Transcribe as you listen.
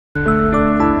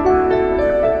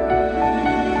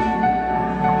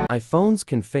iPhones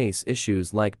can face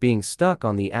issues like being stuck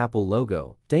on the Apple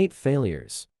logo, date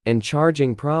failures, and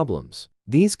charging problems.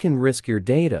 These can risk your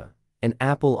data, and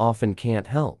Apple often can't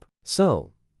help.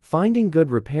 So, finding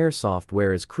good repair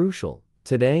software is crucial.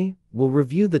 Today, we'll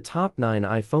review the top 9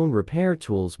 iPhone repair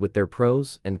tools with their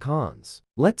pros and cons.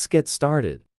 Let's get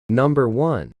started. Number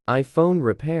 1. iPhone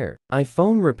Repair.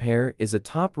 iPhone Repair is a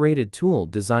top-rated tool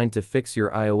designed to fix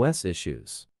your iOS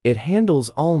issues. It handles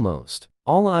almost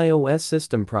all iOS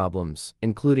system problems,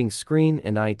 including screen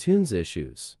and iTunes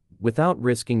issues, without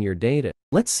risking your data.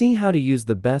 Let's see how to use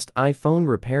the best iPhone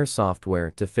repair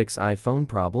software to fix iPhone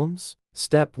problems.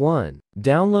 Step 1.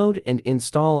 Download and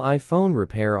install iPhone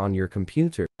Repair on your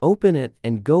computer. Open it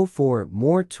and go for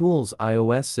More Tools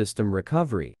iOS System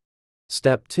Recovery.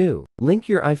 Step 2. Link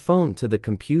your iPhone to the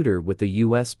computer with a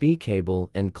USB cable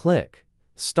and click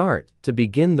Start to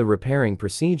begin the repairing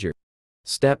procedure.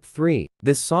 Step 3.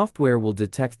 This software will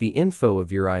detect the info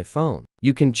of your iPhone.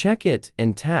 You can check it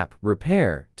and tap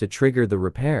Repair to trigger the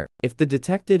repair. If the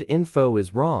detected info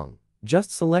is wrong,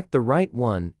 just select the right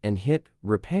one and hit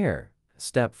Repair.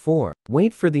 Step 4.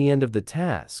 Wait for the end of the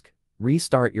task,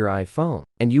 restart your iPhone,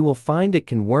 and you will find it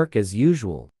can work as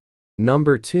usual.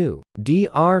 Number 2.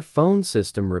 Dr. Phone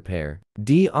System Repair.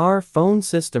 Dr. Phone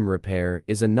System Repair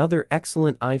is another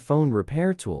excellent iPhone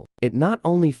repair tool. It not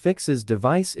only fixes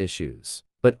device issues,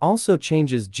 but also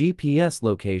changes GPS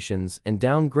locations and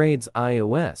downgrades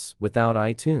iOS without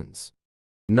iTunes.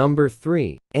 Number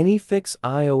 3. AnyFix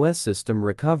iOS System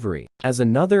Recovery. As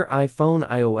another iPhone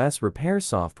iOS repair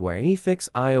software, AnyFix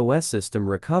iOS System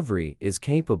Recovery is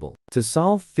capable to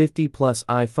solve 50+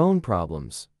 iPhone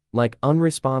problems, like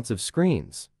unresponsive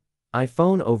screens,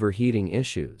 iPhone overheating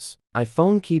issues,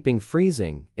 iPhone keeping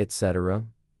freezing, etc.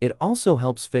 It also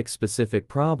helps fix specific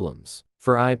problems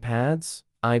for iPads,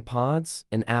 iPods,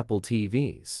 and Apple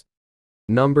TVs.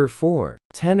 Number 4.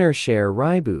 Tenorshare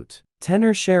ReiBoot.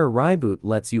 Tenorshare ReiBoot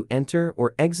lets you enter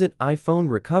or exit iPhone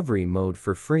recovery mode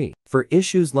for free. For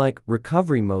issues like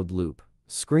recovery mode loop,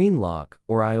 screen lock,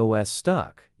 or iOS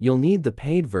stuck, you'll need the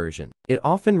paid version. It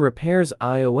often repairs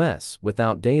iOS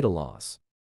without data loss.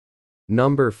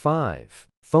 Number 5.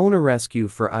 PhoneRescue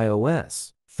for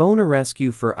iOS.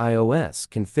 PhoneRescue for iOS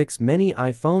can fix many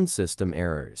iPhone system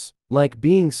errors, like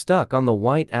being stuck on the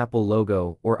white Apple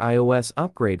logo or iOS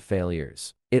upgrade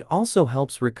failures. It also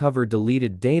helps recover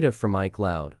deleted data from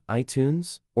iCloud,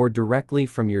 iTunes, or directly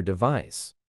from your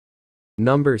device.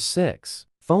 Number 6.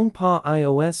 FonePaw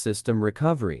iOS System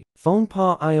Recovery.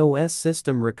 FonePaw iOS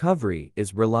System Recovery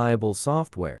is reliable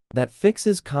software that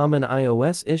fixes common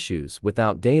iOS issues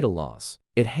without data loss.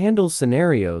 It handles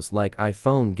scenarios like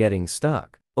iPhone getting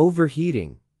stuck,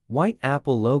 overheating, white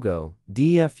Apple logo,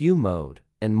 DFU mode,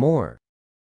 and more.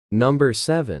 Number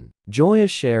 7.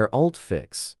 Joyoshare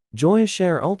UltFix.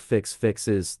 Joyoshare UltFix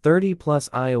fixes 30+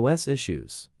 iOS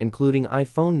issues, including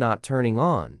iPhone not turning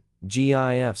on,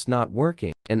 GIFs not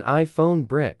working, and iPhone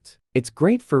bricked. It's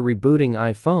great for rebooting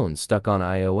iPhone stuck on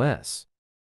iOS.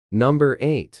 Number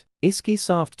 8.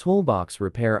 iSkysoft Toolbox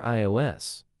Repair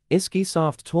iOS.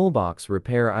 iSkysoft Toolbox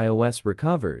Repair iOS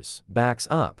recovers, backs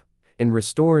up, and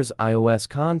restores iOS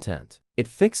content. It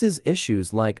fixes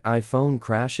issues like iPhone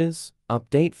crashes,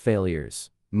 update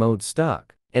failures, mode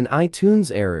stuck, and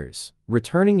iTunes errors,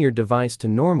 returning your device to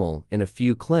normal in a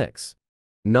few clicks.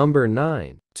 Number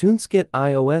 9. Tuneskit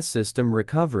iOS System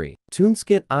Recovery.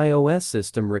 Tuneskit iOS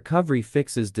System Recovery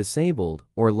fixes disabled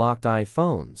or locked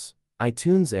iPhones,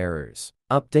 iTunes errors,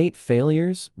 update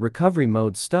failures, recovery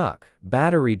mode stuck,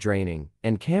 battery draining,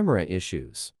 and camera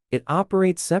issues. It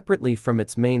operates separately from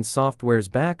its main software's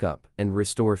backup and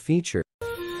restore feature.